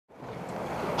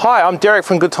Hi, I'm Derek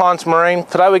from Good Times Marine.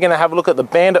 Today we're going to have a look at the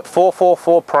Bandit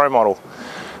 444 Pro model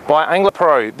by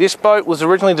Anglapro. This boat was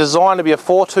originally designed to be a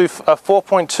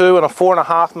 4.2 and a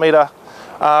 4.5 metre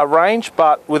range,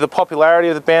 but with the popularity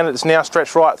of the Bandit, it's now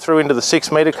stretched right through into the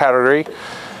 6 metre category.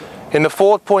 In the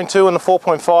 4.2 and the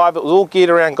 4.5, it was all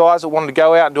geared around guys that wanted to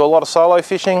go out and do a lot of solo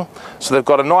fishing. So they've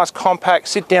got a nice compact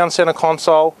sit-down centre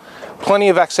console, plenty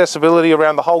of accessibility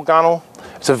around the whole gunnel.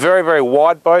 It's a very, very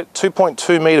wide boat,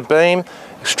 2.2 metre beam,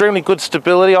 extremely good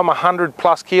stability. I'm 100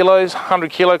 plus kilos,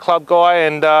 100 kilo club guy,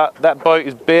 and that boat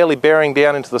is barely bearing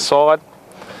down into the side.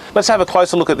 Let's have a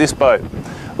closer look at this boat.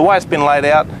 The way it's been laid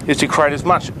out is to create as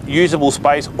much usable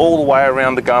space all the way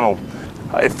around the gunnel.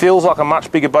 It feels like a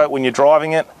much bigger boat when you're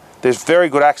driving it. There's very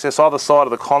good access either side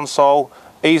of the console,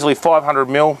 easily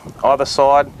 500mm either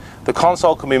side. The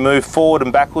console can be moved forward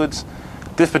and backwards.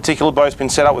 This particular boat's been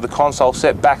set up with the console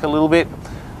set back a little bit.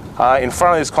 In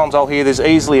front of this console here, there's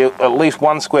easily at least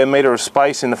 1 square metre of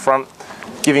space in the front,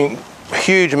 giving a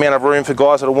huge amount of room for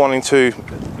guys that are wanting to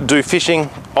do fishing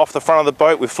off the front of the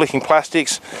boat with flicking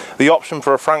plastics. The option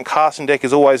for a front casting deck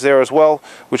is always there as well,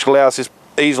 which allows this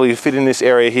easily to fit in this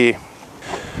area here.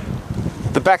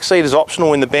 The back seat is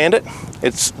optional in the Bandit.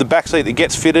 It's the back seat that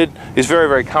gets fitted is very,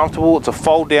 very comfortable. It's a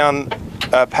fold down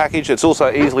package. It's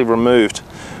also easily removed.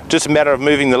 Just a matter of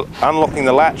unlocking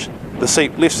the latch. The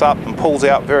seat lifts up and pulls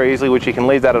out very easily, which you can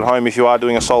leave that at home if you are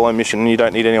doing a solo mission and you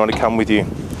don't need anyone to come with you.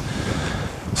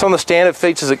 Some of the standard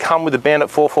features that come with the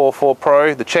Bandit 444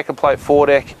 Pro: the checker plate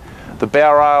foredeck, the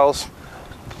bow rails,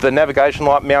 the navigation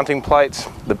light mounting plates,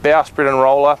 the bowsprit and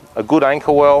roller, a good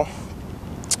anchor well,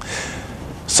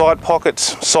 side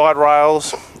pockets, side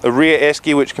rails, a rear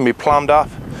esky which can be plumbed up.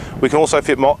 We can also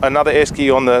fit another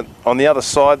esky on the other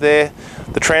side there,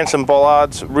 the transom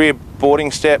bollards, rear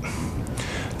boarding step,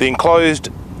 the enclosed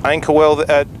anchor well,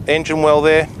 engine well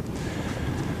there,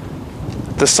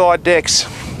 the side decks,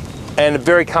 and a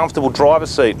very comfortable driver's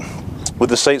seat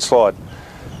with the seat slide.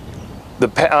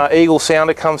 The Eagle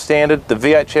sounder comes standard. The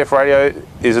VHF radio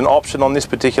is an option on this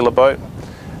particular boat.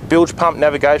 Bilge pump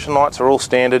navigation lights are all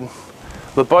standard.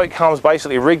 The boat comes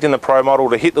basically rigged in the Pro model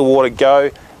to hit the water, go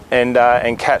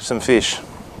and catch some fish.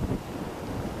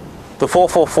 The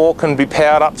 444 can be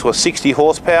powered up to a 60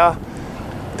 horsepower.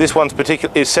 This one's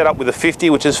is set up with a 50,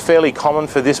 which is fairly common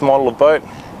for this model of boat.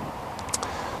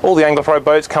 All the Anglapro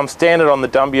boats come standard on the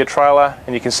Dumbia trailer,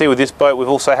 and you can see with this boat we've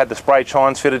also had the spray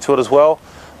chines fitted to it as well.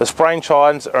 The spray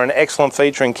chines are an excellent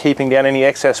feature in keeping down any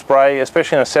excess spray,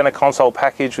 especially in a centre console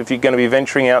package if you're going to be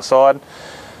venturing outside.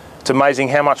 It's amazing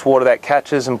how much water that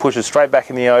catches and pushes straight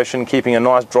back in the ocean, keeping a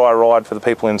nice dry ride for the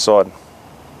people inside.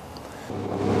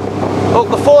 Look,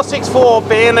 the 464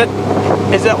 Bandit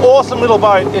is an awesome little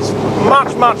boat. It's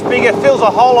much, much bigger, feels a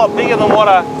whole lot bigger than what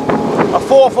a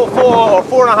 444 or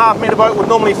 4.5 metre boat would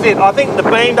normally fit. I think the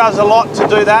beam does a lot to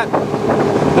do that.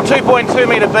 The 2.2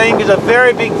 metre beam gives a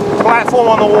very big platform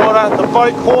on the water. The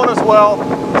boat corners well,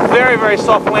 very, very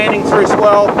soft landing through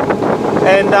swell,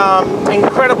 and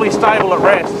incredibly stable at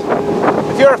rest.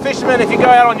 If you're a fisherman, if you go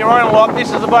out on your own a lot,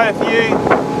 this is the boat for you.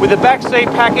 With the back seat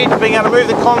package, being able to move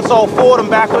the console forward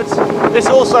and backwards, this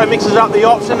also mixes up the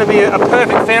option to be a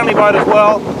perfect family boat as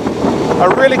well. A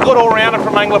really good all-rounder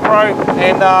from Anglapro,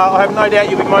 and I have no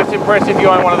doubt you'll be most impressed if you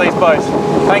own one of these boats.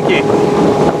 Thank you.